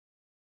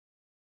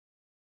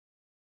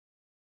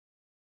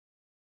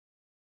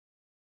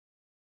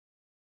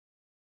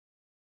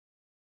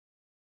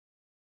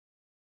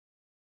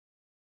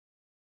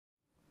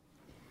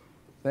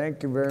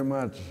Thank you very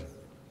much.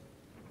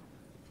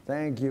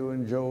 Thank you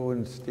and Joe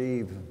and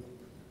Steve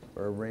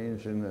for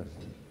arranging this.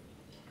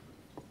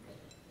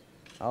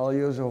 I'll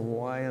use a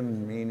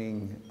Hawaiian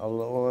meaning,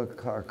 aloha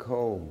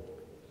kako,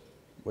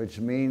 which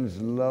means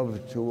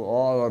love to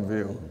all of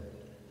you.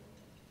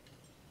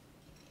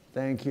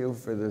 Thank you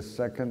for the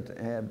second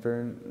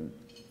AdvaMed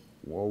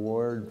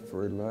Award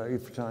for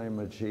Lifetime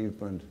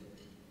Achievement.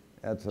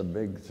 That's a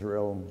big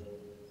thrill.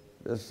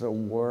 This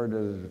award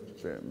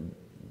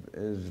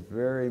is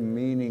very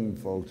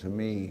meaningful to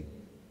me.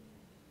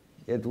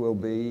 It will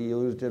be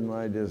used in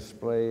my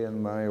display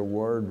in my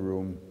award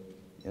room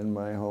in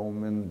my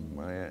home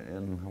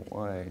in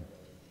Hawaii.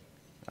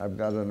 I've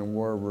got an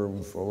award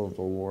room full of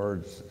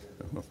awards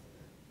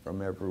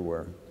from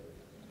everywhere.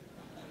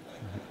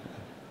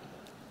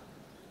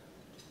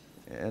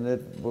 And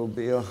it will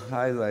be a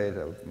highlight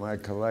of my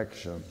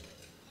collection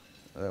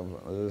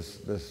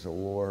of this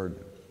award.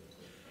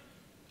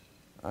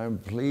 I'm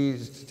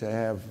pleased to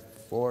have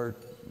 4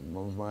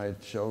 of my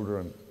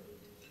children,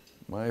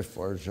 my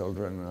 4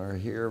 children, are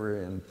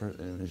here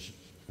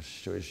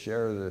to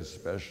share this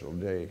special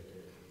day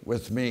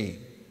with me.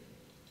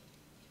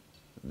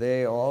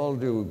 They all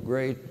do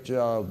great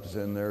jobs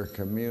in their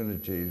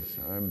communities.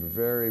 I'm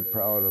very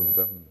proud of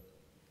them.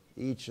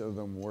 Each of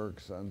them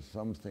works on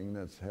something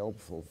that's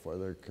helpful for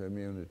their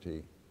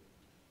community.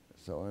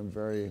 So I'm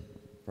very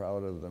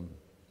proud of them.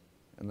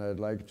 And I'd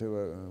like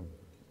to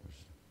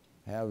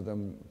have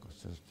them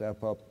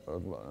step up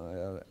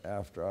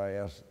after I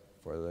ask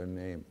for their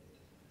name.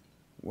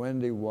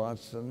 Wendy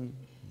Watson.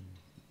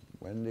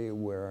 Wendy,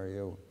 where are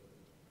you?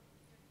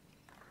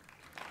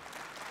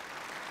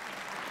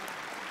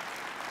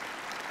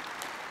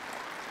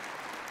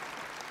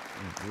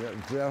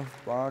 Jeff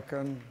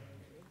Bakken.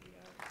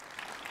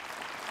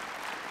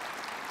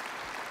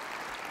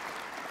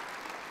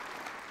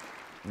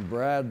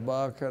 Brad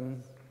Bakken.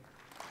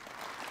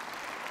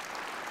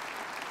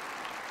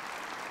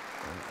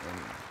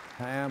 And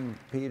Pam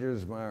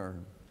Petersmeyer.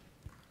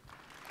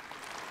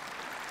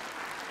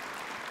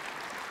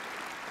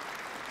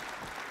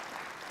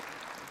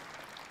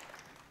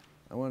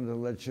 I wanted to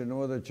let you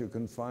know that you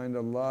can find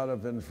a lot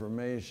of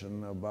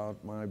information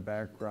about my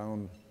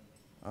background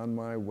on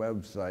my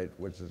website,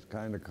 which is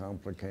kind of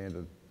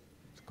complicated.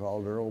 It's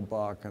called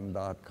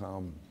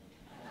earlbakken.com.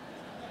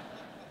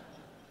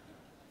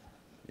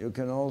 You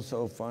can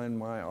also find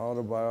my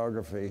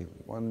autobiography,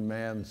 One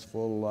Man's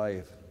Full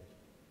Life.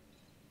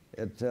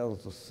 It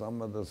tells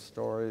some of the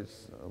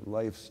stories,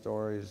 life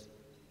stories,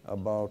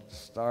 about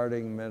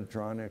starting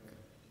Medtronic.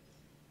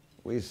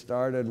 We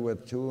started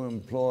with 2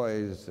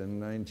 employees in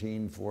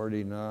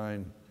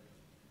 1949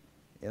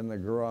 in the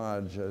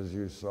garage, as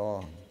you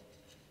saw,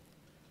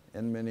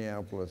 in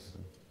Minneapolis.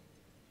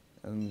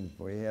 And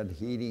we had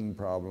heating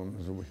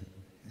problems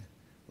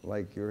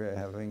like you're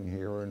having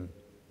here in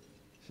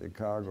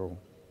Chicago.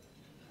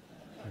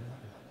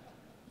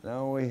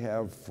 Now we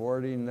have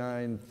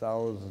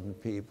 49,000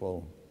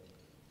 people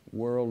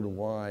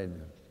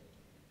worldwide,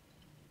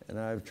 and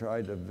I've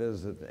tried to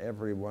visit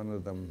every one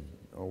of them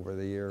over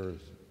the years.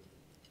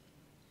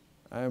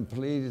 I'm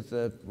pleased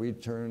that we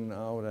turn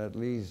out at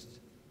least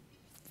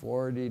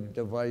 40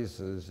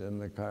 devices in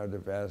the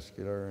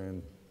cardiovascular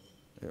and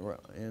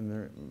in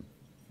the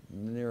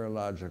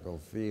neurological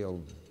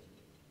field,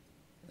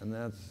 and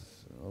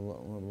that's a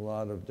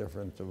lot of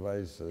different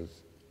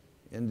devices.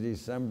 In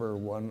December,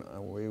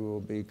 we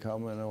will be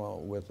coming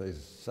out with a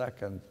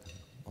second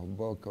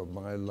book of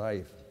my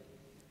life,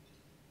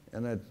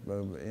 and it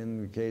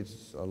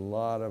indicates a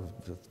lot of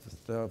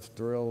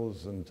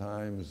thrills and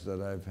times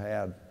that I've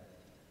had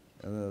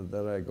and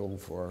that I go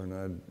for, and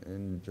I'd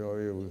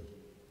enjoy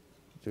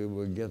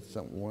to get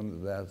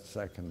that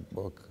second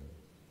book.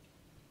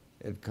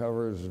 It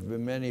covers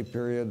many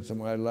periods of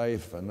my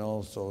life and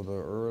also the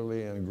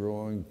early and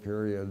growing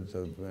periods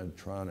of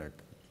Medtronic.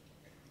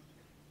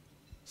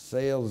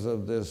 Sales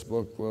of this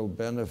book will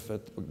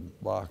benefit the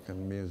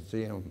Bakken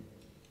Museum.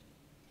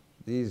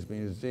 These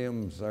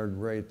museums are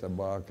great, the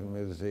Bakken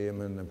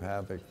Museum and the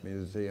Pavic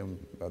Museum,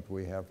 but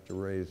we have to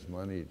raise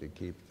money to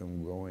keep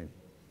them going.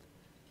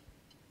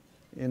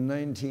 In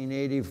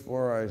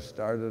 1984, I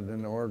started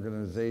an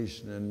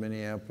organization in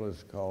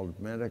Minneapolis called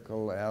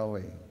Medical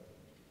Alley.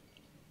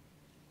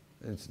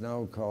 It's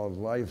now called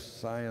Life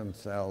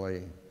Science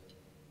Alley,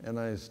 and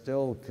I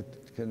still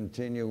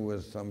continue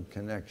with some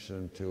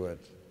connection to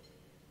it.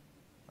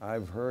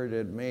 I've heard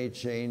it may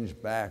change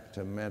back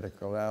to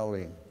Medical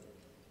Alley,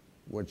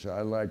 which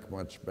I like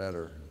much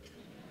better.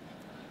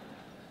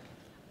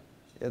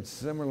 It's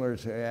similar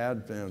to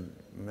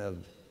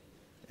AdvaMed.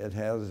 It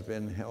has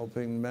been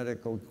helping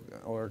medical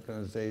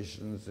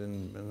organizations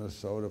in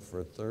Minnesota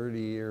for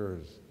 30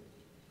 years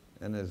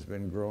and has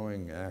been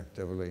growing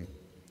actively.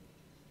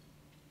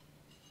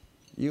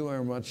 You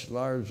are much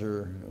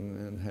larger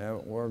and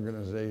have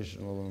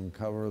organizational and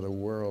cover the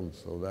world,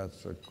 so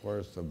that's, of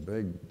course, a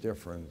big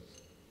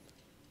difference.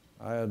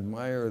 I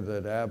admire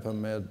that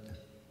AdvaMed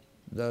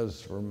does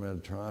for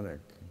Medtronic.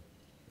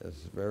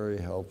 It's very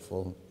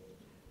helpful.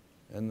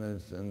 and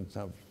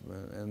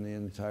the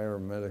entire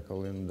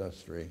medical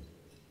industry.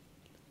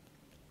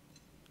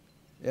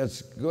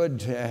 It's good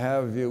to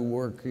have you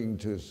working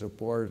to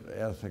support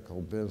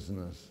ethical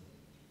business.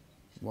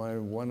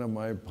 One of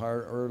my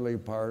early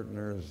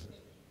partners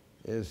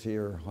is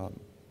here,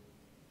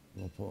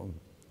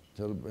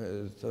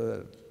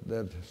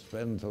 that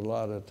spends a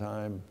lot of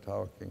time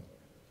talking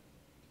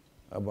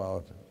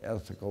about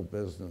ethical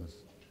business,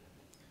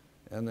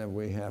 and that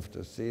we have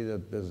to see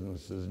that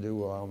businesses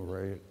do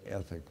operate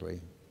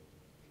ethically.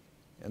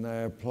 And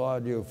I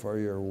applaud you for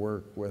your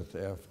work with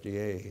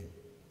FDA.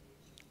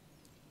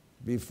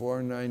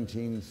 Before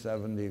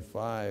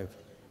 1975,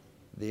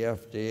 the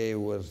FDA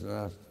was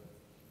not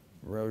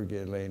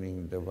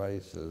regulating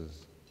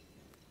devices.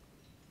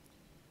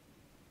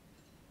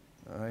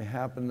 I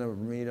happened to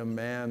meet a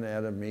man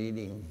at a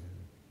meeting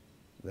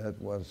that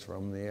was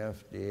from the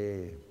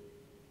FDA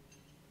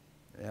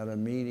at a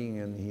meeting,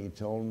 and he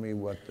told me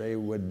what they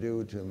would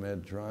do to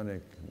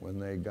Medtronic when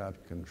they got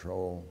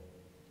control.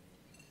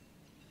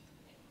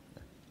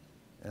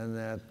 And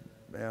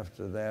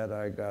after that,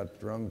 I got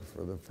drunk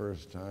for the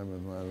first time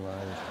in my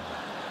life.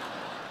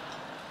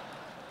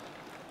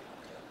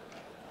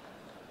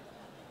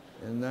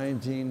 In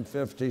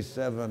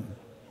 1957,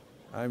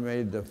 I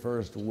made the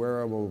first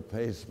wearable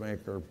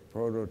pacemaker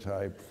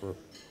prototype for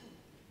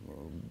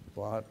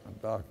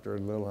Dr.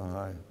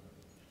 Lillehei,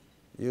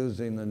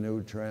 using the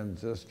new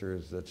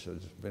transistors that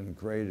had been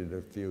created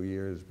a few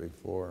years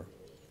before.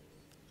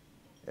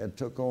 It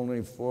took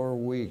only 4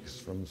 weeks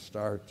from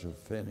start to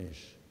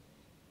finish.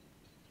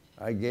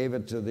 I gave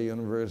it to the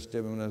University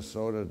of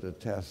Minnesota to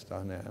test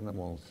on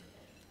animals.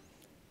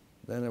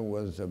 Then it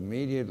was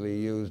immediately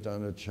used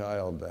on a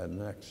child that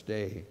next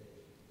day,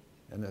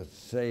 and it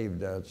saved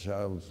that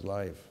child's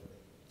life.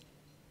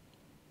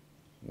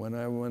 When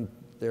I went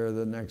there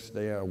the next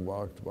day, I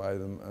walked by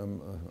the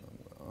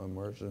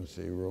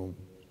emergency room,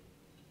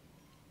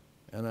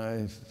 and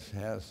I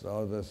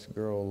saw this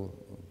girl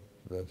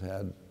that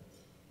had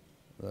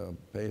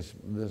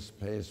this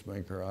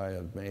pacemaker I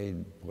had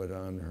made put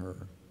on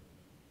her,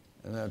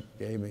 and that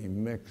gave me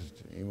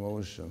mixed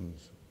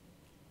emotions.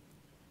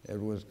 It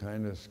was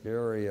kind of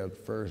scary at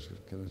first,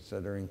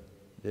 considering,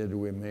 did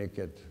we make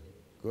it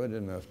good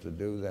enough to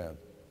do that?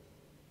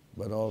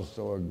 But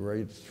also a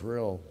great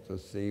thrill to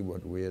see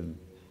what we had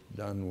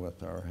done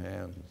with our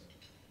hands.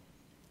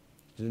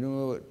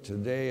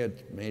 Today,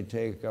 it may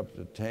take up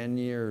to 10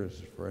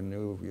 years for a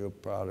new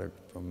product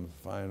from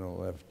final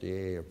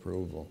FDA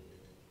approval.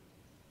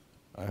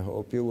 I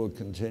hope you will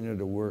continue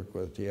to work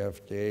with the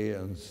FDA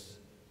and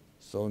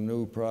so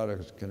new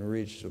products can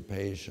reach the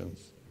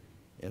patients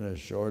in a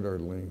shorter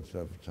length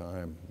of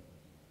time.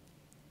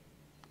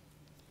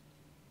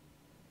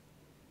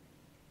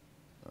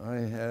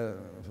 I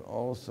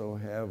also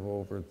have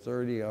over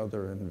 30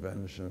 other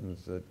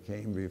inventions that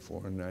came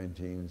before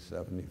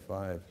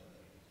 1975.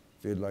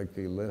 If you'd like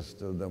a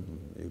list of them,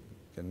 you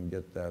can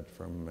get that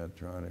from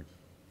Medtronic.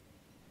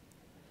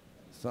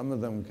 Some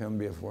of them came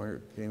before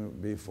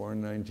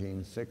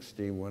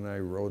 1960, when I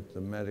wrote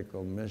the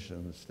medical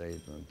mission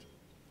statement.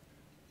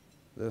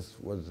 This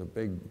was a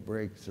big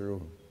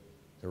breakthrough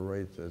to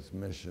write this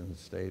mission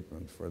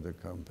statement for the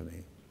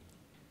company.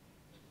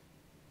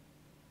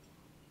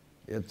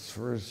 Its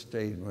first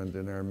statement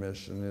in our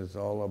mission is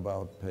all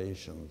about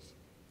patients.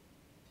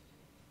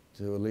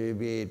 To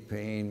alleviate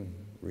pain,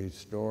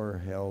 restore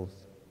health,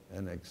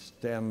 and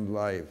extend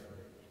life.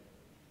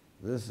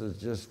 This is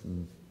just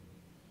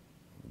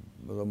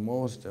the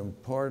most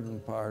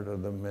important part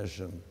of the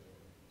mission,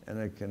 and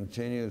it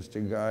continues to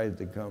guide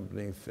the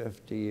company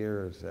 50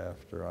 years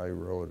after I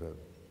wrote it.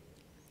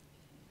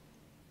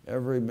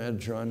 Every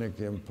Medtronic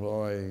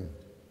employee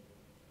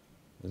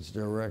is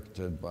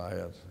directed by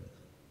it,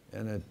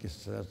 and it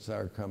sets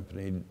our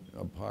company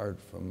apart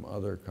from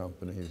other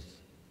companies.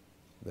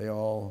 They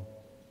all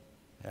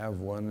have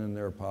one in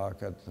their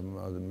pocket, the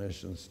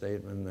mission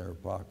statement in their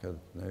pocket,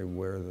 and they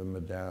wear the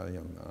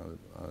medallion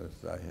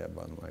as I have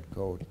on my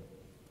coat.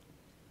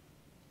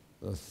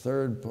 The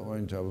third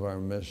point of our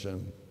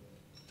mission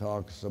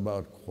talks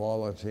about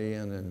quality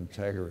and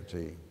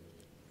integrity.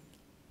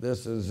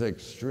 This is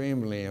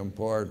extremely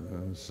important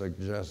and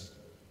suggests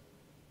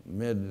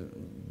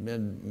AdvaMed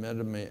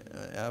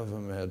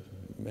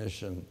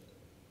mission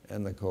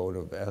and the code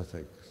of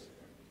ethics.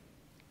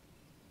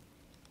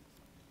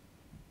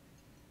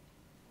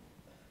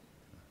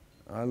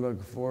 I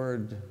look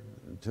forward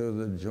to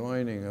the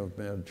joining of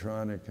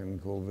Medtronic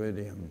and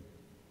Covidien.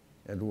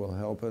 It will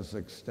help us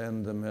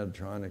extend the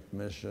Medtronic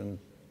mission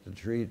to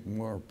treat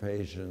more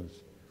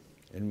patients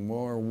in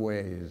more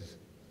ways,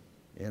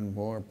 in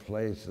more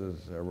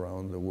places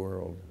around the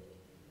world.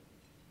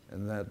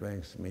 And that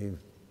makes me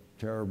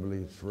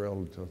terribly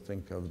thrilled to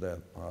think of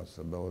that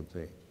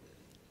possibility.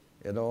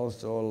 It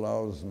also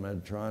allows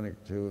Medtronic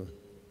to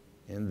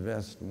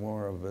invest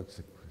more of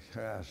its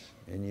cash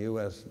in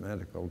U.S.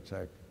 medical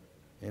tech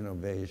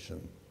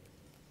innovation.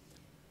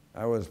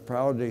 I was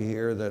proud to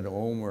hear that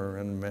Elmer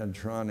and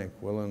Medtronic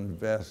will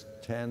invest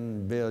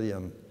 $10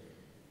 billion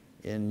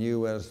in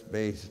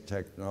US-based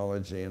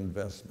technology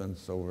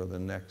investments over the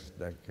next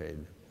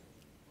decade.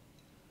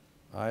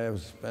 I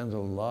have spent a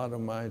lot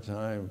of my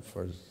time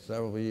for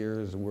several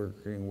years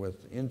working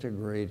with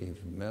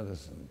integrative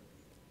medicine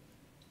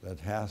that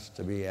has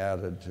to be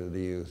added to the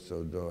use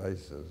of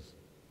devices.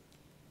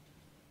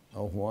 A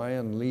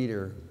Hawaiian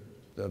leader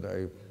that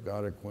I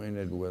got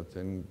acquainted with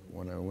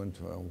when I went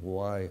to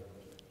Hawaii,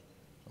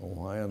 a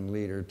Hawaiian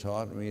leader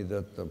taught me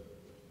that the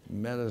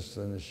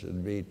medicine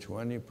should be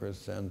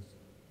 20%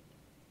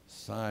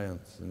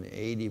 science and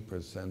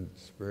 80%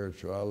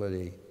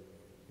 spirituality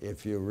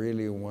if you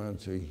really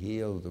want to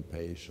heal the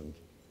patient.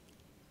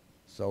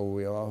 So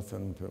we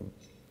often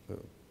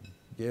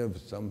give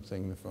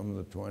something from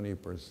the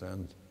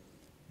 20%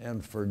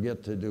 and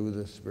forget to do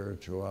the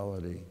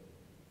spirituality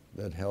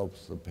that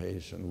helps the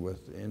patient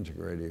with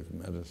integrative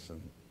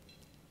medicine.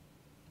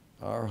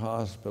 Our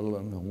hospital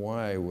in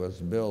Hawaii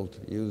was built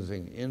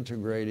using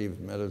integrative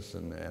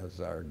medicine as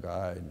our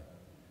guide.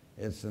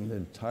 It's an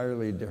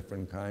entirely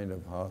different kind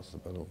of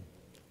hospital.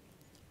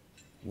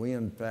 We,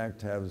 in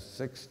fact, have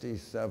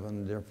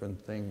 67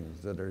 different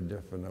things that are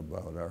different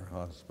about our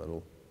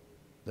hospital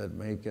that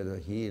make it a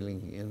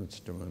healing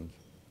instrument.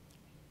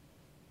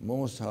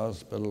 Most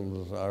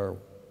hospitals are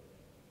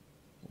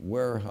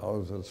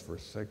warehouses for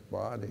sick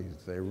bodies.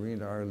 They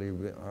really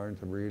aren't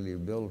really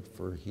built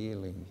for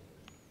healing.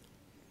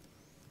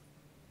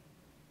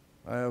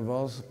 I have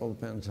also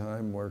spent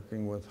time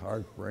working with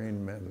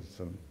heart-brain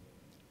medicine.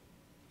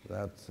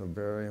 That's a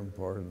very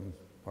important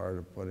part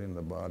of putting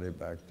the body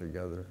back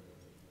together.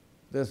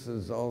 This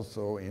is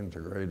also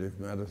integrative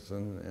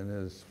medicine and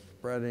is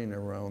spreading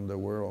around the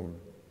world.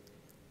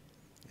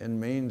 In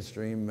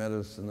mainstream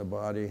medicine, the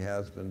body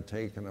has been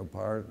taken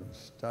apart and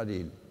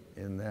studied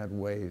in that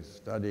way,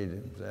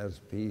 studied as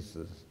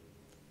pieces.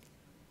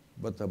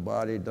 But the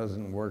body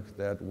doesn't work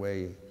that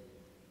way.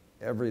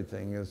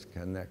 Everything is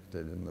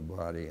connected in the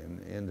body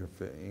and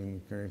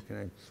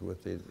interconnects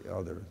with the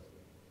other.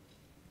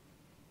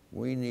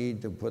 We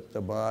need to put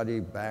the body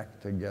back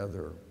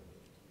together.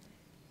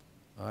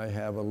 I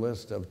have a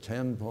list of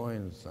 10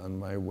 points on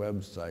my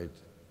website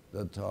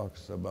that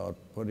talks about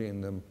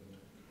putting them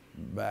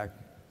back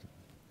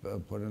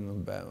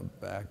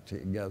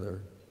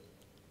together.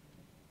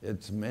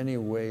 It's many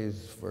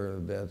ways for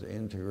that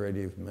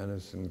integrative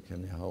medicine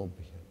can help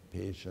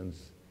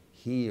patients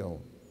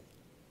heal.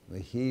 The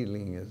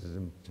healing is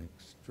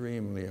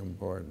extremely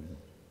important.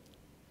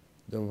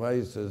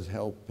 Devices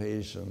help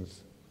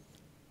patients,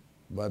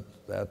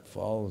 but that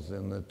falls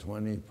in the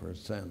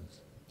 20%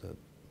 that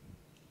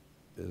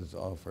is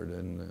offered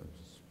in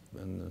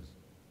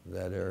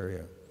that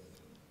area.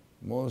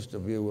 Most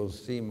of you will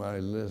see my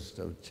list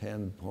of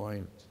 10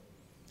 points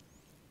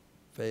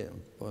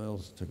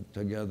falls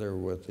together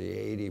with the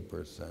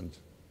 80%.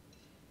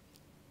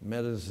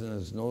 Medicine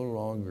is no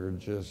longer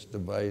just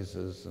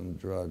devices and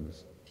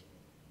drugs.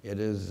 It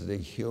is the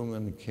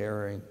human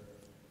caring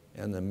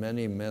and the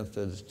many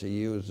methods to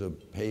use a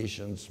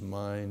patient's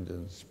mind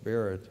and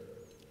spirit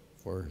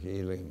for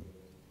healing.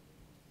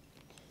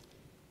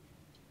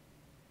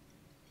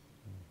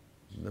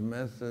 The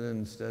method,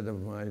 instead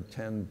of my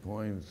 10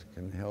 points,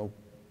 can help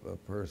a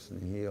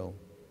person heal.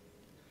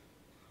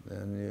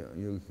 Then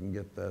you can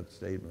get that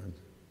statement.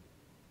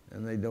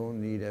 And they don't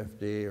need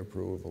FDA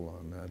approval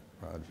on that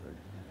project.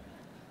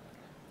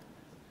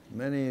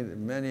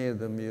 Many of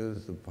them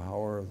use the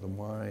power of the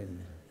mind.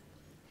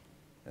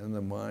 And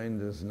the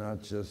mind is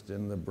not just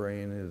in the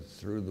brain, it's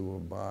through the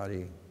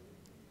body.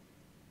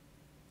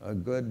 A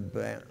good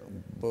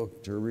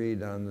book to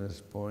read on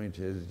this point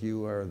is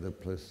You Are the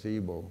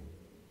Placebo.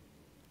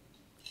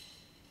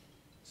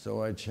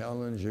 So I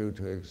challenge you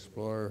to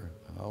explore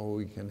how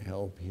we can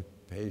help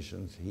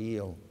patients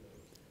heal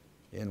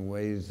in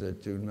ways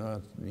that do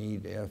not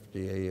need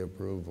FDA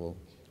approval.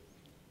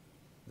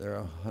 There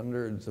are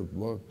hundreds of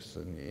books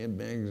and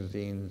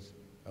magazines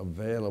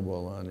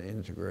available on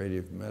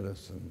integrative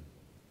medicine.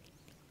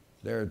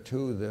 There are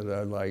two that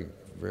I like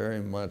very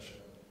much.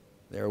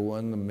 The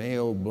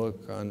Mayo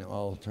book on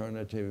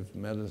alternative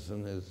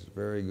medicine is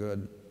very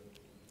good.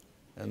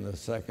 And the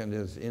second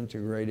is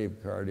Integrative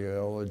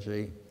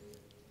Cardiology,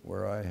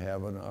 where I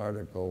have an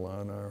article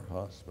on our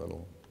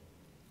hospital.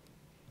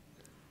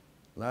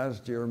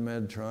 Last year,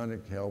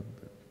 Medtronic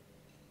helped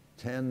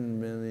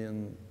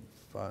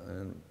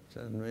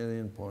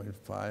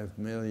 10.5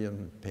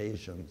 million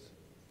patients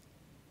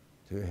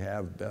to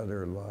have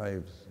better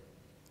lives.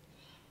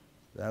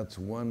 That's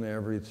 1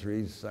 every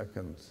 3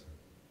 seconds,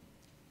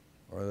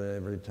 or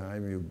every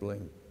time you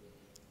blink.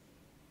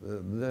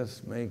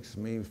 This makes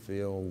me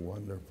feel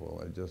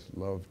wonderful. I just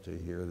love to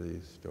hear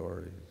these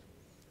stories.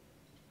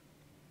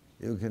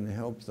 You can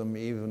help them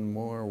even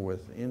more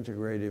with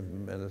integrative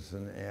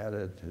medicine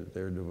added to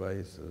their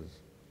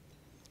devices.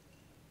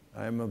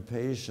 I'm a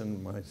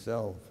patient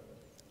myself.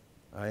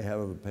 I have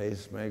a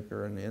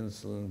pacemaker, an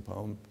insulin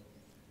pump,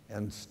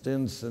 and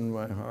stents in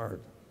my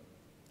heart.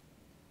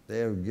 They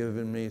have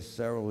given me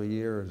several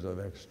years of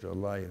extra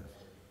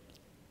life,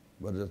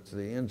 but it's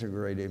the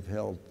integrative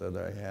health that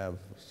I have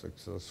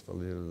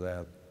successfully to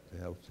that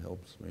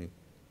helps me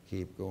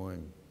keep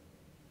going.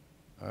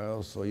 I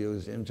also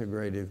use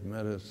integrative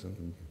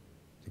medicine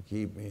to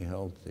keep me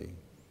healthy.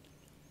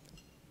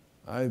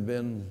 I've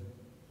been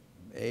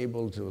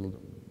able to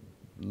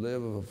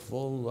live a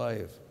full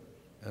life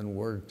and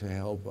work to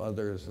help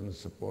others and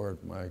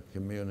support my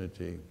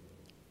community.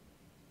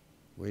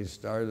 We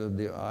started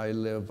the I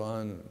Live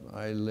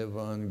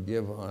On,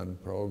 Give On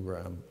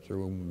program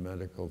through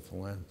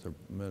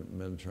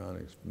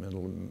Medtronic's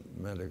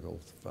medical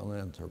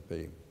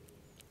philanthropy.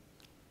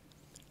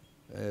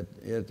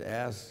 It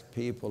asks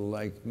people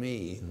like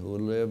me who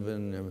live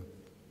in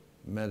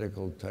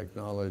medical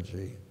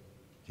technology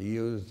to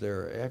use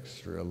their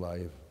extra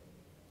life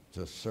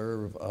to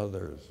serve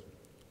others.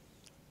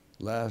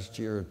 Last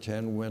year,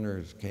 10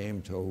 winners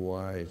came to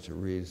Hawaii to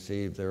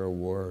receive their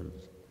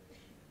awards.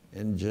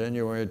 In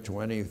January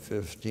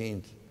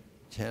 2015,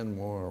 10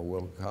 more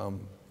will come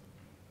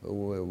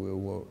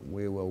who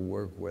we will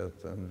work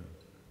with and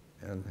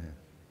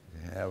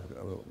have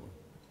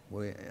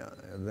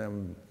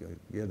them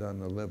get on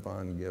the Live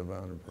On, Give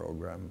On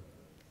program.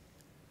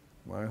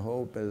 My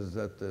hope is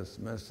that this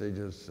message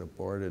is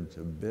supported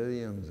to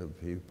billions of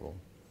people.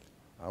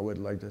 I would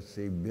like to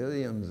see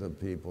billions of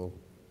people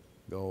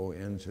go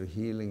into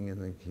healing in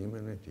the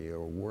community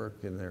or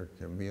work in their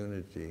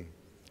community.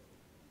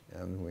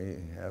 And we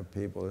have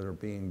people that are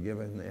being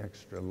given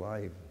extra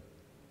life,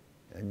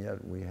 and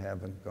yet we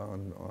haven't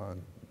gone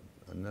on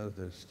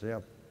another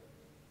step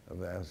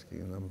of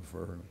asking them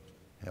for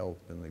help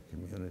in the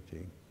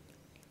community.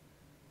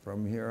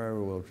 From here, I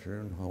will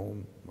return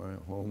home, my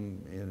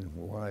home in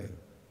Hawaii.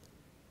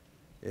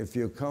 If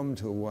you come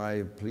to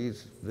Hawaii,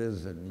 please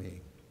visit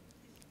me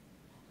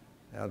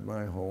at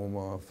my home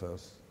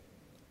office.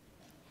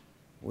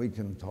 We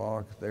can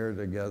talk there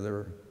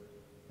together,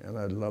 and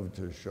I'd love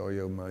to show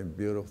you my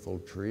beautiful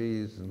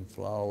trees and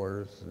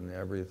flowers and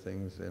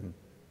everything's in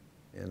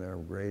our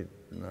great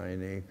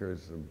 9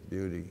 acres of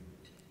beauty.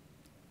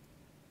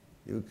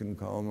 You can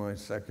call my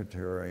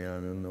secretary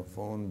in the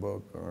phone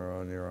book or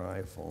on your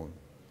iPhone.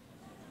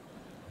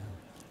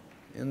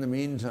 In the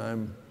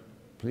meantime,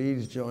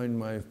 please join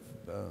my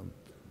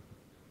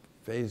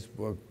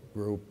Facebook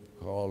group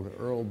called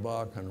Earl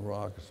Bakken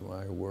Rocks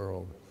My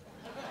World.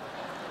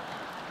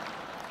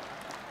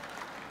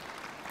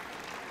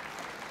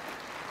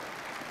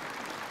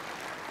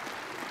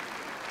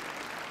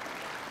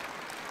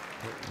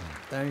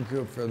 Thank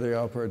you for the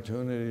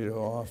opportunity to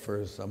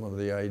offer some of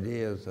the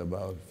ideas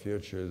about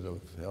futures of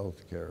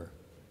healthcare.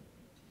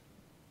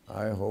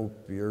 I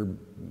hope your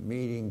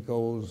meeting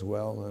goes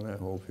well, and I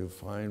hope you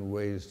find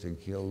ways to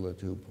kill the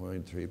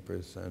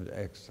 2.3%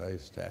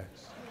 excise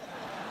tax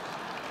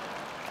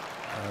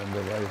on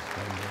device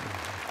companies.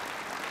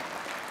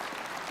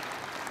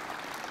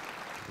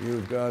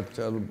 You've got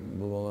a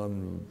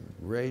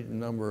great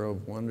number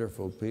of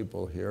wonderful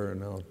people here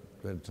now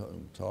been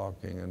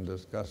talking and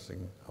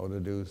discussing how to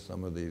do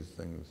some of these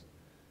things.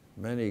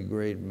 Many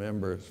great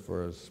members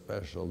for a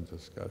special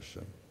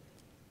discussion.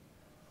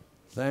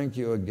 Thank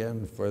you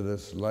again for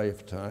this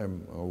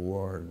Lifetime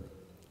Award,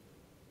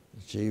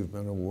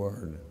 Achievement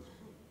Award.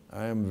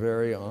 I am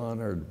very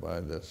honored by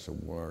this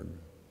award.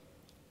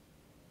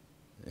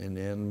 And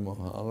in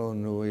mahalo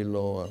nui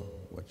loa,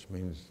 which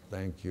means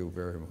thank you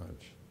very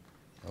much.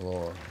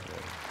 Aloha.